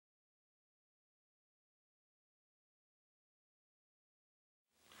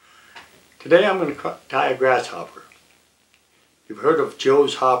Today I'm going to tie a grasshopper. You've heard of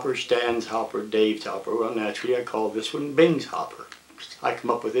Joe's hopper, Stan's hopper, Dave's hopper. Well, naturally I call this one Bing's hopper. I came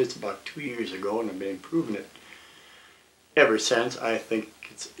up with this about 2 years ago and I've been improving it ever since. I think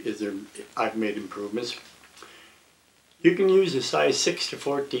I've made improvements. You can use a size 6 to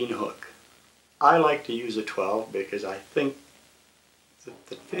 14 hook. I like to use a 12 because I think that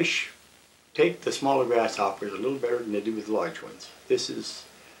the fish take the smaller grasshoppers a little better than they do with large ones. This is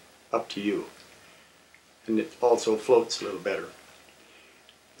up to you. And it also floats a little better.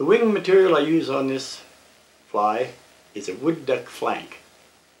 The wing material I use on this fly is a wood duck flank.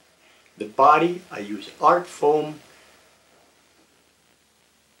 The body I use art foam,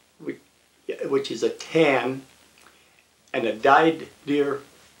 which is a tan, and a dyed deer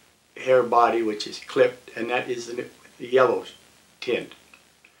hair body which is clipped, and that is the yellow tint.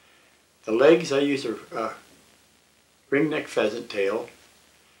 The legs I use are ringneck pheasant tail.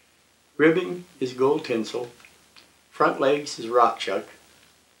 Ribbing is gold tinsel. Front legs is rock chuck.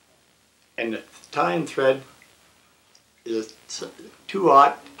 And the tying thread is a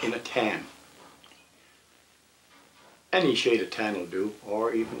 2/0 in a tan. Any shade of tan will do,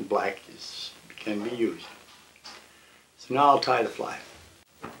 or even black can be used. So now I'll tie the fly.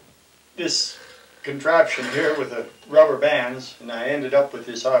 This contraption here with the rubber bands, and I ended up with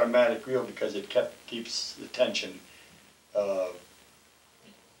this automatic reel because it keeps the tension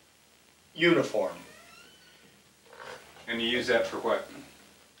uniform. And you use that for what?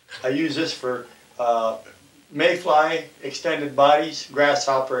 I use this for mayfly extended bodies,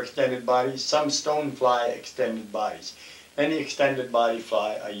 grasshopper extended bodies, some stonefly extended bodies. Any extended body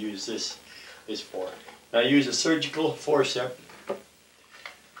fly I use this for. And I use a surgical forceps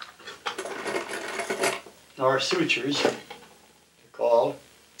or sutures, they're called,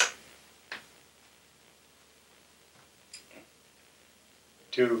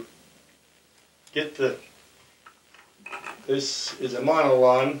 to get this is a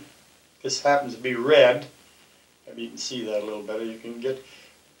monolon. This happens to be red. Maybe you can see that a little better. You can get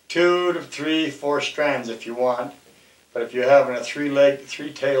 2 to 3, 4 strands if you want. But if you're having a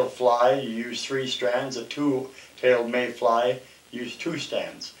three-tailed fly, you use 3 strands. A 2-tailed mayfly, you use 2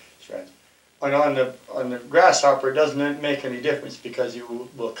 strands. And on the grasshopper, it doesn't make any difference because you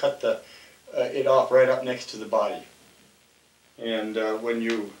will cut it off right up next to the body. And when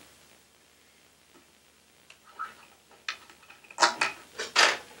you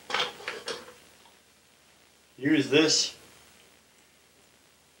use this,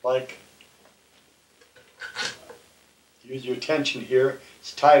 use your tension here,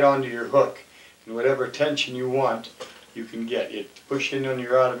 it's tied onto your hook, and whatever tension you want, you can get it. Push in on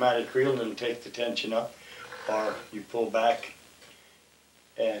your automatic reel and it'll take the tension up, or you pull back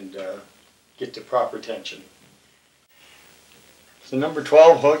and get the proper tension. It's a number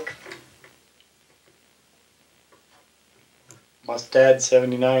 12 hook, Mustad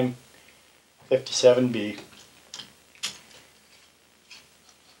 7957B.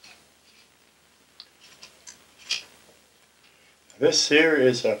 This here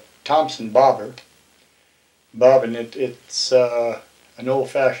is a Thompson bobbin. It's an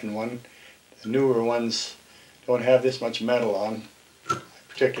old-fashioned one. The newer ones don't have this much metal on. I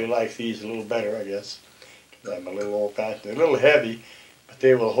particularly like these a little better, I guess, because I'm a little old-fashioned. They're a little heavy, but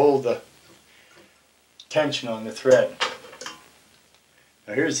they will hold the tension on the thread.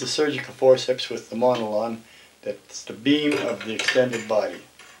 Now here's the surgical forceps with the monolon. That's the beam of the extended body.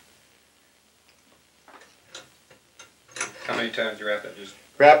 How many times do you wrap it? Just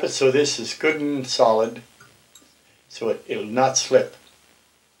wrap it so this is good and solid, so it'll not slip.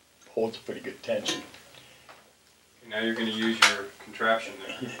 Holds pretty good tension. Now you're going to use your contraption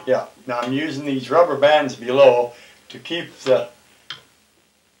there. Yeah. Now I'm using these rubber bands below to keep the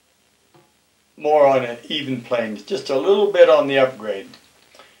more on an even plane. Just a little bit on the upgrade.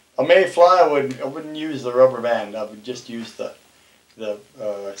 A mayfly, I wouldn't use the rubber band. I would just use the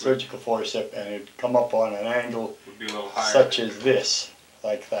surgical forceps, and it'd come up on an angle would be a little higher, such as this,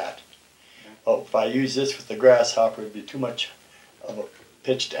 like that. Okay. Oh, if I use this with the grasshopper, it'd be too much of a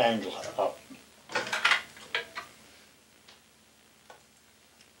pitched angle up.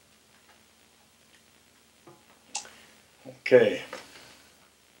 Okay.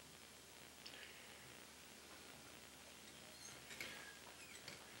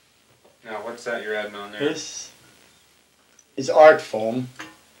 Now what's that you're adding on there? This is art foam.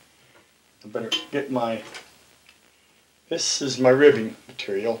 I better get this is my ribbing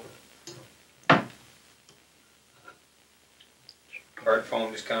material. Art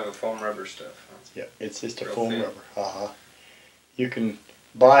foam, just kind of a foam rubber stuff. Huh? Yeah, it's just a Real foam thin. rubber. You can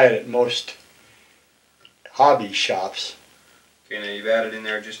buy it at most hobby shops. Okay, now you've added in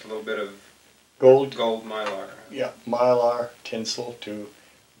there just a little bit of gold. Gold mylar. Yeah, mylar tinsel to.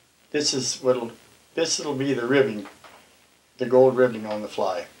 This is what'll. This'll be the ribbing, the gold ribbing on the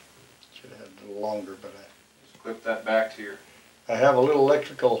fly. Should have had a little longer, but Just clip that back to your. I have a little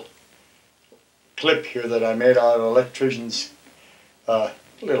electrical clip here that I made out of electrician's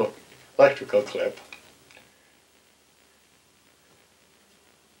little electrical clip.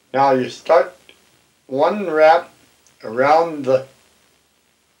 Now you start one wrap around the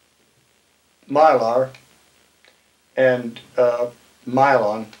mylar and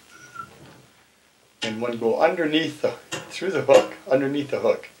nylon, and one go underneath the, through the hook, underneath the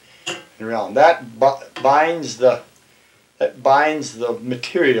hook, and around. That binds the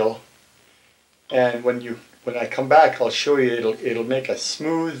material, and when I come back, I'll show you. It'll make a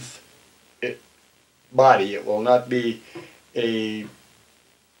smooth body. It will not be a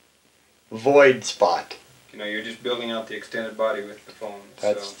void spot. You know, you're just building out the extended body with the foam.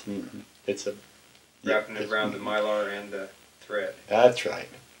 That's so it's a wrapping it around the mylar and the thread. That's right.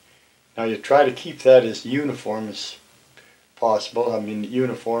 Now you try to keep that as uniform as possible. I mean,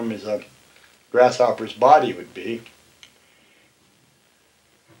 uniform as a grasshopper's body would be.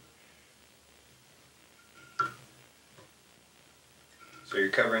 So you're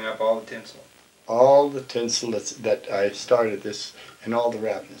covering up all the tinsel. All the tinsel that I started this and all the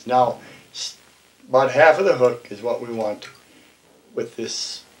wrappings. Now, about half of the hook is what we want with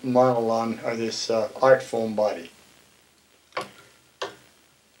this monolon or this art foam body.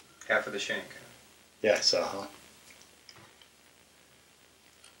 Half of the shank. Yes,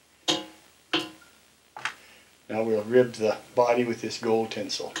 Now we'll rib the body with this gold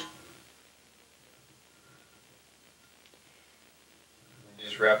tinsel. You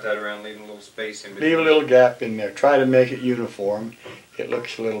just wrap that around, leaving a little space in between. Leave a little gap in there. Try to make it uniform. It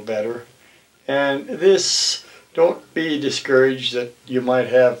looks a little better. And this, don't be discouraged that you might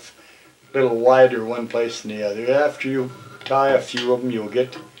have a little wider one place than the other. After you tie a few of them, you'll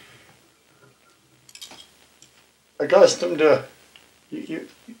get accustomed to,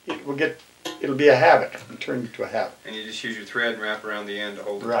 it'll be a habit, it'll turn into a habit. And you just use your thread and wrap around the end to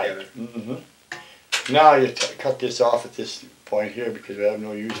hold it together. Now you cut this off at this point here because we have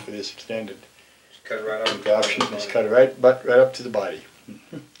no use for this extended. Just cut it right off. Just cut it right up to the body.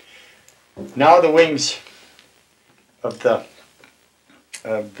 Now the wings of the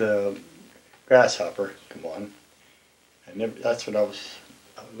grasshopper come on. That's what I was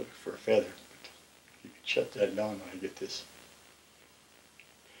looking for, a feather. You can shut that down when I get this.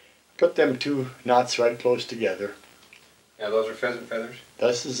 Put them two knots right close together. Yeah, those are pheasant feathers?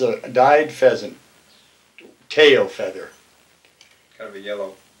 This is a dyed pheasant tail feather. Kind of a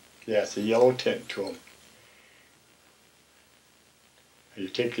yellow. Yeah, it's a yellow tint to them. You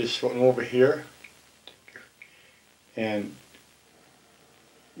take this one over here and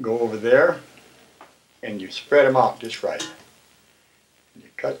go over there and you spread them out just right. You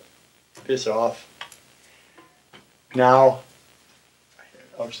cut this off. Now,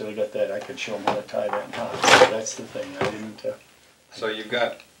 obviously I got that. I could show them how to tie that knot. That's the thing. I didn't. So you've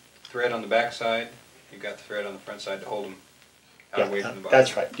got thread on the back side. You've got the thread on the front side to hold them out away from the body.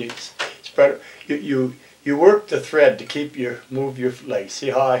 That's right. You spread. You work the thread to keep move your leg.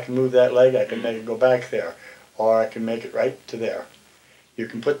 See how I can move that leg? I can make it go back there, or I can make it right to there. You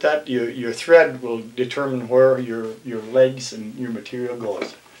can put that. Your thread will determine where your legs and your material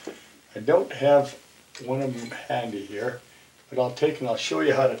goes. I don't have one of them handy here, but I'll take and I'll show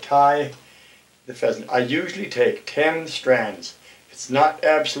you how to tie the pheasant. I usually take 10 strands. It's not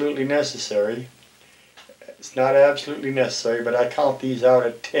absolutely necessary. It's not absolutely necessary, but I count these out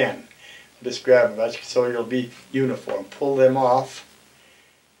at 10. Just grab them so it'll be uniform. Pull them off.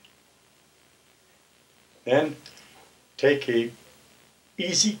 Then take a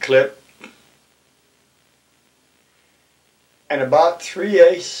easy clip and about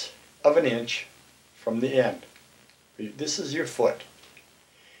 3/8 of an inch from the end. This is your foot.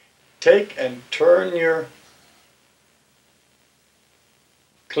 Take and turn your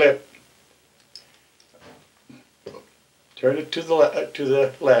clip. Turn it to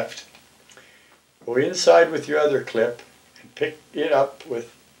the left. Go inside with your other clip and pick it up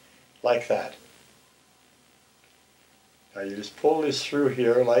with like that. Now you just pull this through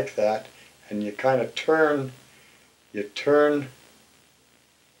here like that, and you kind of turn. You turn.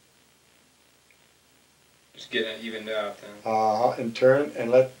 Just get it evened out then. And turn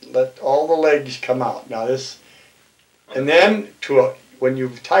and let all the legs come out. Now this, and then when you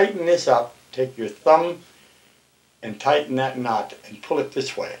tighten this up, take your thumb and tighten that knot and pull it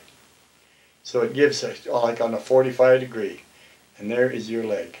this way. So it gives like on a 45 degree. And there is your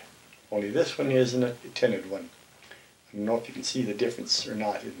leg. Only this one isn't a tinted one. I don't know if you can see the difference or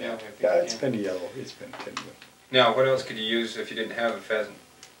not. Yeah, It's been yellow. It's been yellow. Now, what else could you use if you didn't have a pheasant?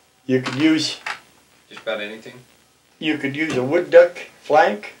 You could use Just about anything? You could use a wood duck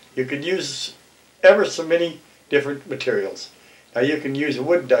flank. You could use ever so many different materials. Now you can use a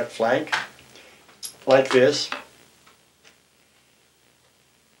wood duck flank like this.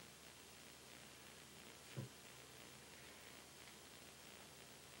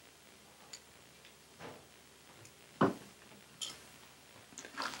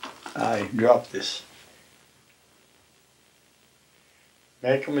 I dropped this.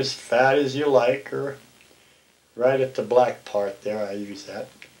 Make them as fat as you like, or right at the black part there, I use that.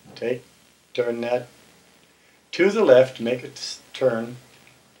 Turn that to the left, make it turn.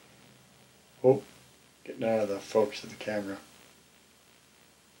 Oh, getting out of the focus of the camera.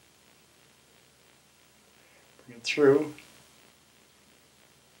 Bring it through.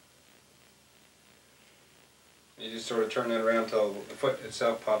 You just sort of turn that around till the foot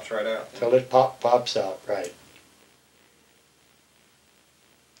itself pops right out. Till it pops out, right.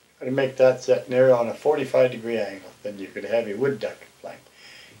 To make that set there on a 45-degree angle, then you could have a wood duck flank.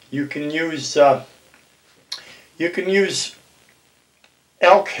 You can use elk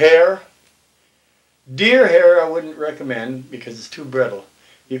hair. Deer hair I wouldn't recommend because it's too brittle.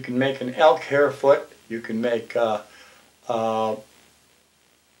 You can make an elk hair foot. You can make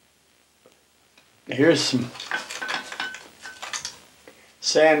here's some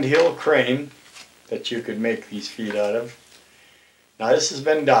sandhill crane that you could make these feet out of. Now this has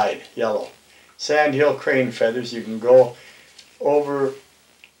been dyed yellow. Sandhill crane feathers. You can go over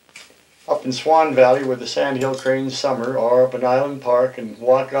up in Swan Valley where the sandhill cranes summer, or up in Island Park, and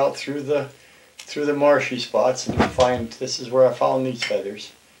walk out through the marshy spots, and you find, this is where I found these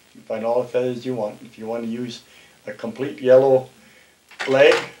feathers. You find all the feathers you want. If you want to use a complete yellow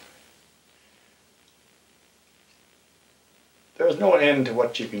leg, there's no end to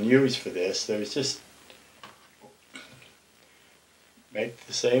what you can use for this. There's just make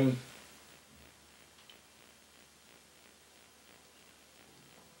the same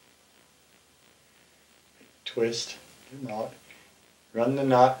twist the knot, run the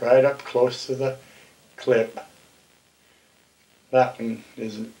knot right up close to the clip. That one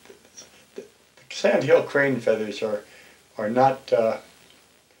isn't. The sandhill crane feathers are not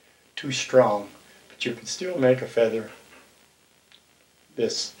too strong, but you can still make a feather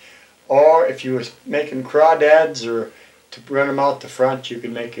this. Or if you was making crawdads, or to run them out the front, you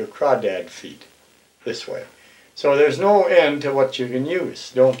can make your crawdad feet this way. So there's no end to what you can use.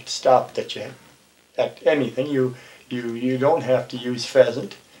 Don't stop at anything. You don't have to use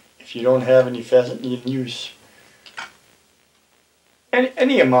pheasant. If you don't have any pheasant, you can use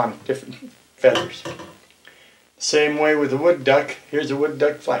any amount of different feathers. Same way with the wood duck. Here's a wood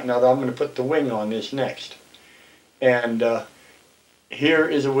duck flank. Now I'm going to put the wing on this next. And here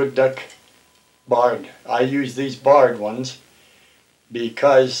is a wood duck barred. I use these barred ones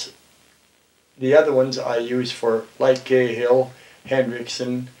because the other ones I use for Light Cahill,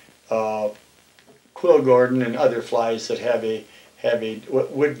 Hendrickson, Quill Gordon, and other flies that have a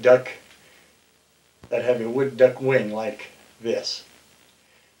wood duck wing like this.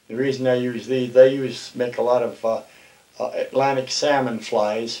 The reason I use these, make a lot of Atlantic salmon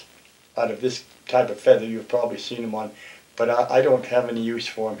flies out of this type of feather. You've probably seen them on, but I don't have any use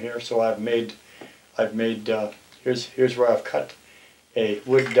for them here. So I've made here's where I've cut a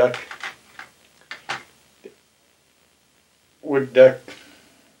wood duck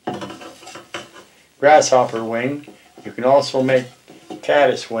grasshopper wing. You can also make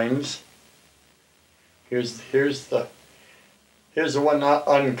caddis wings. Here's the one not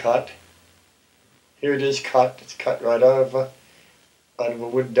uncut. Here it is cut. It's cut right out of a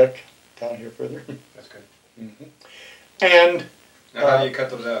wood duck. Down here further. That's good. Mm-hmm. And now, how do you cut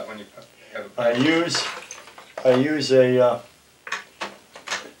those out when you have a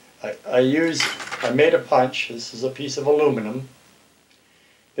I made a punch. This is a piece of aluminum.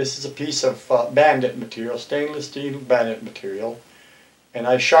 This is a piece of bandit material, stainless steel bandit material, and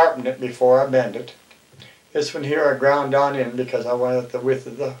I sharpened it before I bend it. This one here I ground down in because I wanted the width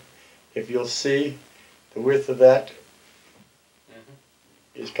of the, if you'll see, the width of that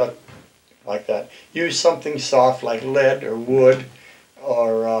is cut like that. Use something soft like lead or wood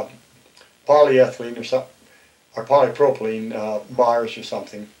or polyethylene or something, or polypropylene bars or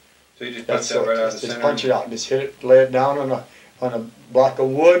something. So you just punch that right out of the center? Just punch it out. Just hit it, lay it down on a block of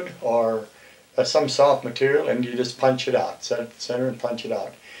wood or some soft material, and you just punch it out. Set it at the center and punch it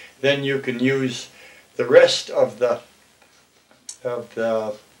out. Then you can use the rest of the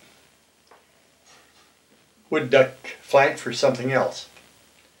wood duck flank for something else.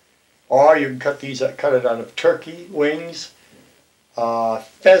 or you can cut it out of turkey wings,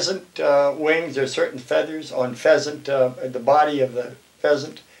 pheasant wings. There's certain feathers on pheasant, the body of the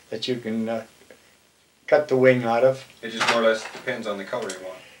pheasant, that you can cut the wing out of. It just more or less depends on the color you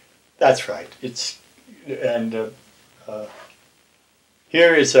want. That's right. Here's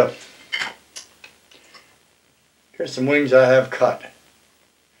some wings I have cut.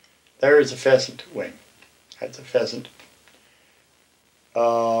 There is a pheasant wing. That's a pheasant.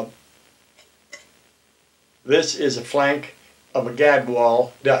 This is a flank of a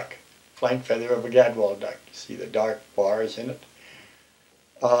gadwall duck. Flank feather of a gadwall duck. You see the dark bars in it.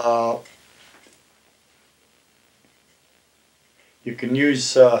 You can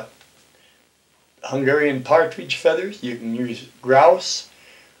use Hungarian partridge feathers. You can use grouse.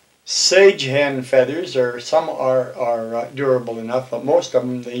 Sage hen feathers, or some are durable enough, but most of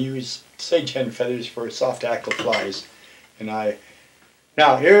them they use sage hen feathers for soft hackle flies. Now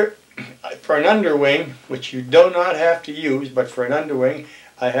here, for an underwing, which you do not have to use, but for an underwing,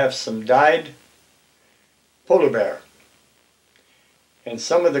 I have some dyed polar bear. And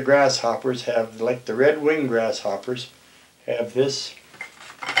some of the grasshoppers have, like the red-winged grasshoppers, have this.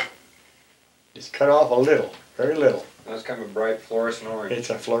 Just cut off a little, very little. That's kind of a bright fluorescent orange. It's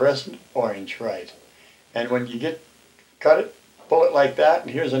a fluorescent orange, right. And when you cut it, pull it like that,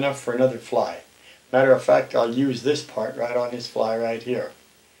 and here's enough for another fly. Matter of fact, I'll use this part right on this fly right here.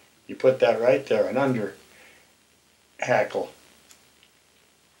 You put that right there, an under hackle.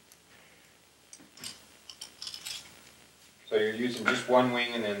 So you're using just one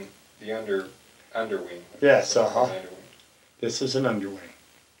wing and then the underwing. Yes, This is an underwing.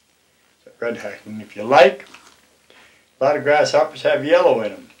 Red hackling, if you like. A lot of grasshoppers have yellow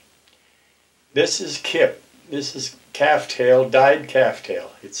in them. This is kip. This is calf tail, dyed calf tail.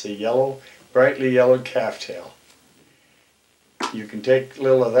 It's a yellow, brightly yellowed calf tail. You can take a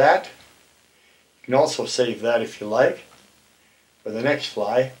little of that. You can also save that if you like for the next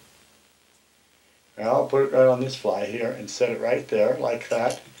fly. And I'll put it right on this fly here and set it right there like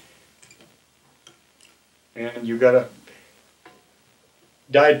that. And you got a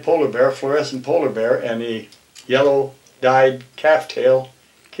dyed polar bear, fluorescent polar bear, and a yellow dyed calf tail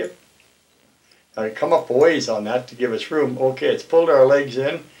kip. Now you come up a ways on that to give us room. Okay, it's pulled our legs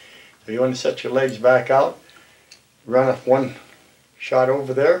in. So you want to set your legs back out. Run one shot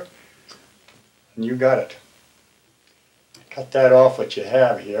over there, and you got it. Cut that off what you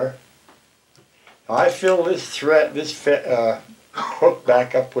have here. Now I fill this thread, this hook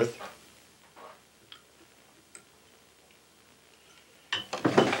back up with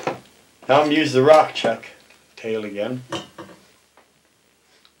now I'm going to use the rock chuck tail again.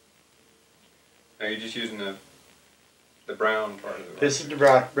 Are you just using the brown part of the rock? This is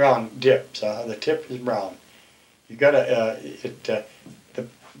the brown dip. So the tip is brown. You got to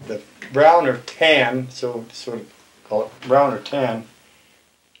the brown or tan, so sort of call it brown or tan.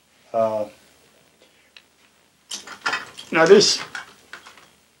 Now this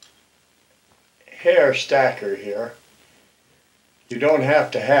hair stacker here, you don't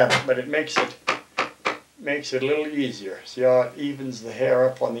have to have it, but it makes it a little easier. See how it evens the hair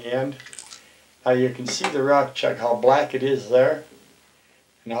up on the end? Now you can see the rock chuck, how black it is there,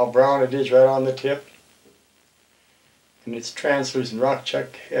 and how brown it is right on the tip. And its translucent rock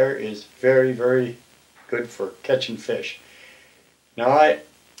chuck hair is very, very good for catching fish. Now I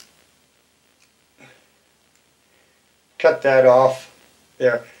cut that off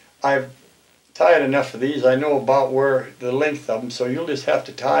there. I've tied enough of these. I know about where the length of them, so you'll just have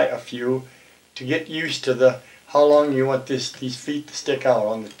to tie a few to get used to how long you want these feet to stick out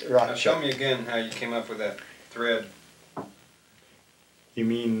on the rock. Now show me again how you came up with that thread. You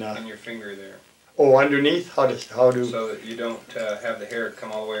mean in your finger there? Oh, underneath? How do? So that you don't have the hair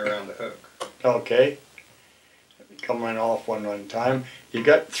come all the way around the hook. Okay. Let me come right off one time. You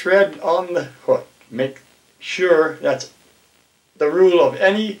got thread on the hook. Make sure that's the rule of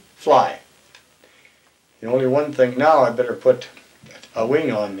any fly. The only one thing now, I better put a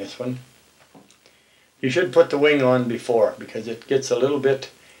wing on this one. You should put the wing on before, because it gets a little bit...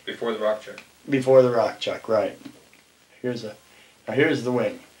 Before the rock chuck. Before the rock chuck, right. Now here's the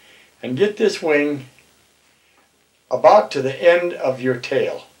wing. And get this wing about to the end of your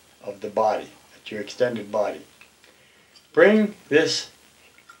tail, of the body, at your extended body. Bring this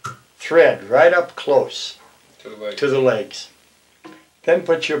thread right up close to the legs. Then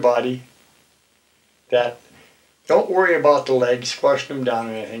put your body don't worry about the legs, squashing them down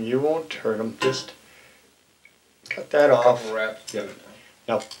or anything. You won't hurt them. Just cut that off. Couple wraps. Yep.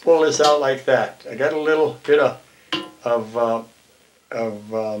 Now pull this out like that. I got a little bit of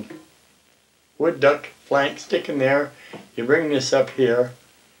wood duck flank sticking there. You bring this up here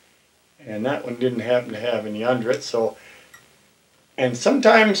And that one didn't happen to have any under it. So, and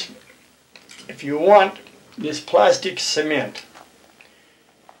sometimes if you want this plastic cement,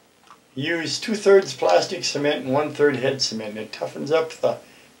 use 2/3 plastic cement and 1/3 head cement. It toughens up the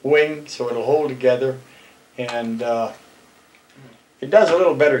wing so it'll hold together, and it does a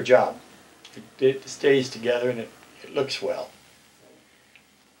little better job. It stays together and it looks well.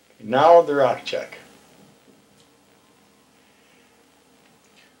 Now the rock chuck.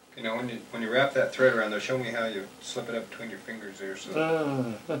 You know, when you wrap that thread around there, show me how you slip it up between your fingers there.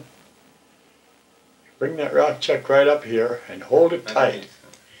 So bring that rock chuck right up here and hold it tight.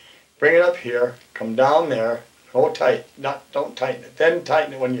 Bring it up here, come down there, hold tight. Don't tighten it. Then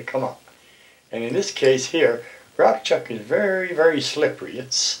tighten it when you come up. And in this case here, rock chuck is very, very slippery.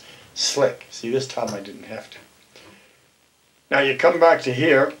 It's slick. See, this time I didn't have to. Now you come back to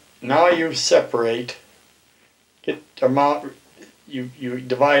here. Now you separate. Get the mount. You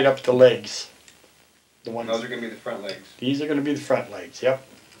divide up the legs. The ones. Those are going to be the front legs. These are going to be the front legs. Yep.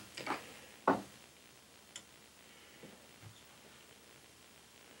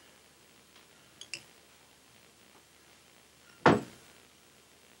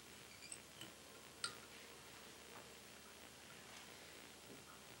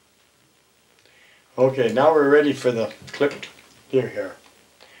 Okay, now we're ready for the clipped deer hair.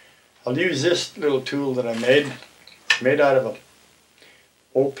 I'll use this little tool that I made. It's made out of a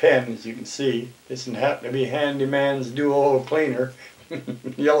old pen, as you can see. This doesn't happen to be Handyman's Duo Cleaner,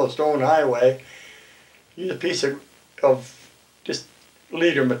 Yellowstone Highway. Use a piece of just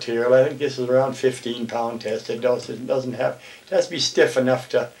leader material. I think this is around 15-pound test. It doesn't have. It has to be stiff enough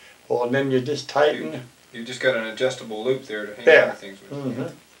to hold, and then you just tighten. You just got an adjustable loop there to hang other things with. Mm-hmm.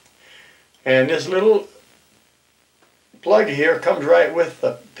 And this little plug here comes right with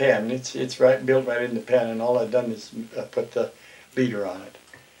the pen. It's right built right in the pen, and all I've done is put the leader on it.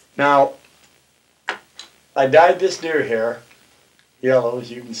 Now, I dyed this deer hair yellow, as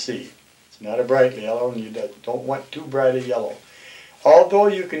you can see. It's not a bright yellow, and you don't want too bright a yellow. Although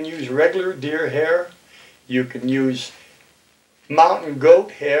you can use regular deer hair, you can use mountain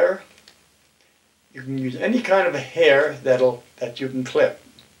goat hair, you can use any kind of a hair that you can clip.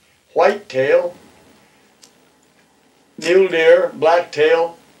 White tail, mule deer, black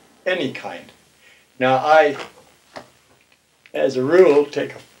tail, any kind. Now I, as a rule,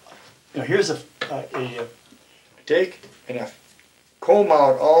 take here's a take and I comb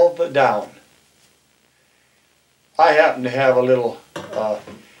out all the down. I happen to have a little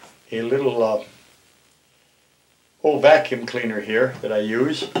old vacuum cleaner here that I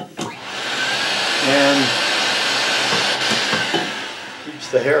use, and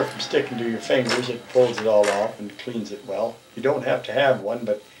keeps the hair from sticking to your fingers. It pulls it all off and cleans it well. You don't have to have one,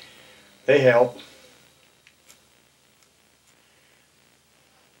 but they help.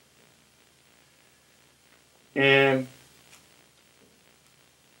 And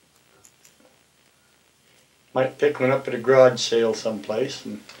might pick one up at a garage sale someplace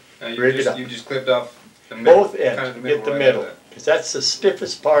and rig it up. You just clipped off the middle, both ends. kind of the middle, Get the right middle, because that's the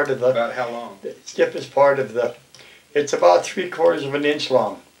stiffest part of the. About how long? The stiffest part of the. It's about 3/4 of an inch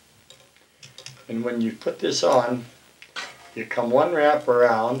long. And when you put this on, you come one wrap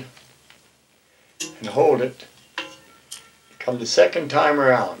around and hold it. You come the second time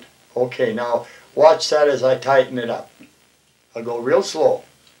around. Okay, now watch that as I tighten it up. I'll go real slow.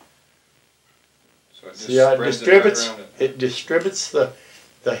 So it just see how it distributes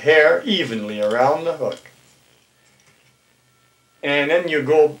the hair evenly around the hook. And then you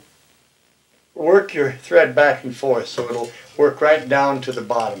go work your thread back and forth so it'll work right down to the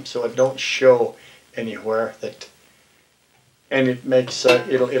bottom so it don't show anywhere, and it makes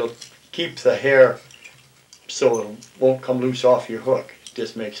it'll keep the hair so it won't come loose off your hook. It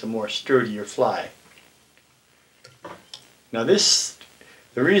just makes a more sturdier fly. Now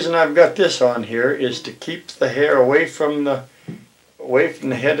the reason I've got this on here is to keep the hair away from the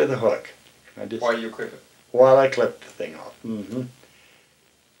head of the hook. While you clip it? While I clip the thing off.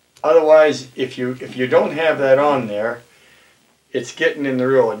 Otherwise, if you don't have that on there, it's getting in the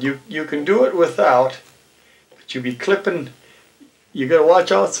road. You can do it without, but you be clipping. You got to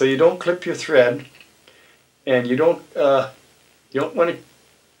watch out so you don't clip your thread, and you don't want to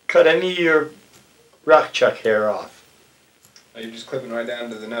cut any of your rock chuck hair off. Are you just clipping right down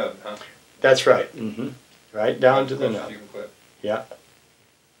to the nub, huh? That's right. Right down to the nub. You can clip. Yeah.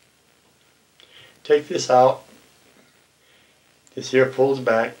 Take this out. This here pulls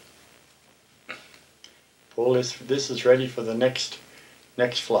back. Pull this. This is ready for the next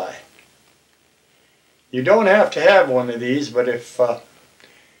fly. You don't have to have one of these, but if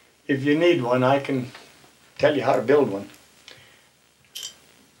you need one, I can tell you how to build one.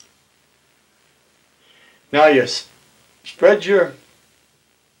 Now you spread your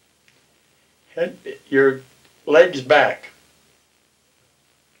head, your legs back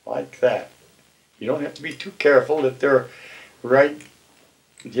like that. You don't have to be too careful that they're right.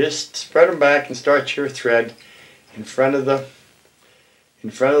 Just spread them back and start your thread in front of the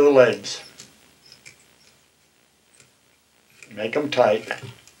legs. Make them tight.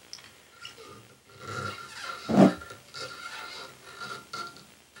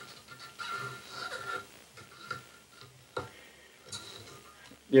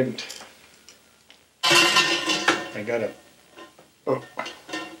 I gotta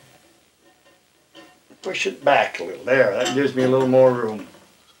push it back a little. There, that gives me a little more room.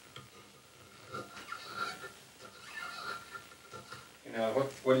 You know,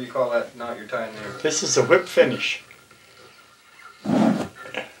 what do you call that knot you're tying there? This is a whip finish.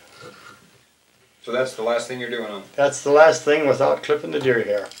 So that's the last thing you're doing on? That's the last thing without clipping the deer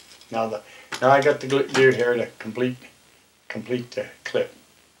hair. Now I got the deer hair to complete the clip.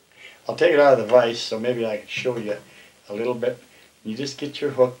 I'll take it out of the vise so maybe I can show you a little bit. You just get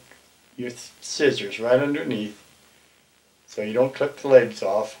your hook, your scissors right underneath so you don't clip the legs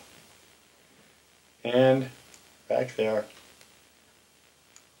off. And back there.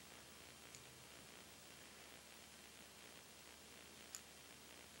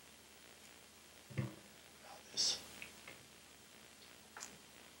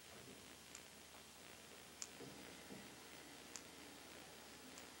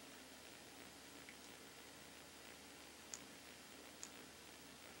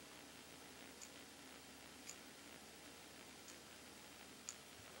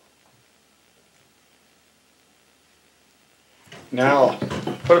 Now,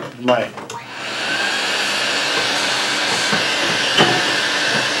 put up my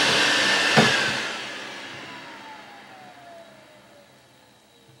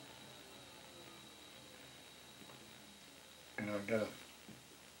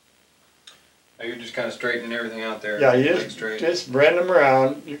Now you're just kind of straightening everything out there. Yeah, you just bend them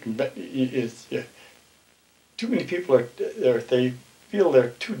around. You can too many people they feel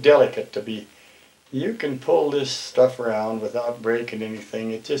they're too delicate to be. You can pull this stuff around without breaking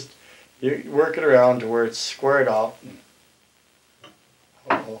anything. It just, you work it around to where it's squared out.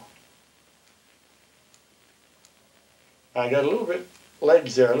 I got a little bit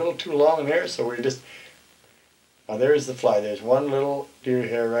legs there, a little too long there, so we just, now there's the fly. There's one little deer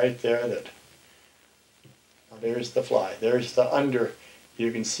hair right there that, now there's the fly. There's the under,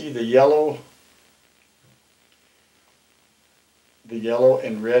 you can see the yellow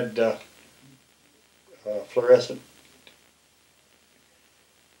and red fluorescent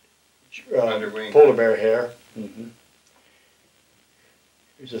polar bear hair.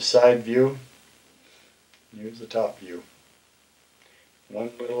 Here's a side view. Here's the top view. One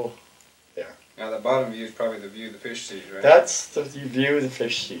little there. Now the bottom view is probably the view the fish sees, right? That's the view the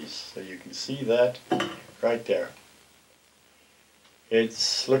fish sees. So you can see that right there.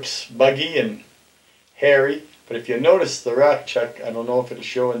 It looks buggy and hairy. But if you notice the rock chuck, I don't know if it'll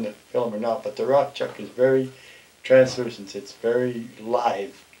show in the film or not, but the rock chuck is very translucent. It's very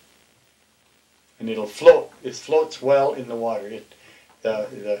live. And it'll float. It floats well in the water.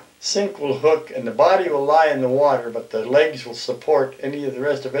 The sink will hook and the body will lie in the water, but the legs will support any of the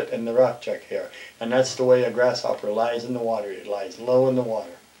rest of it and the rock chuck hair. And that's the way a grasshopper lies in the water. It lies low in the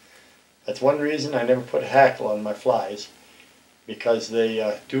water. That's one reason I never put hackle on my flies, because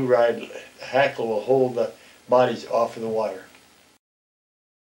they do ride. The hackle will hold the bodies off of the water.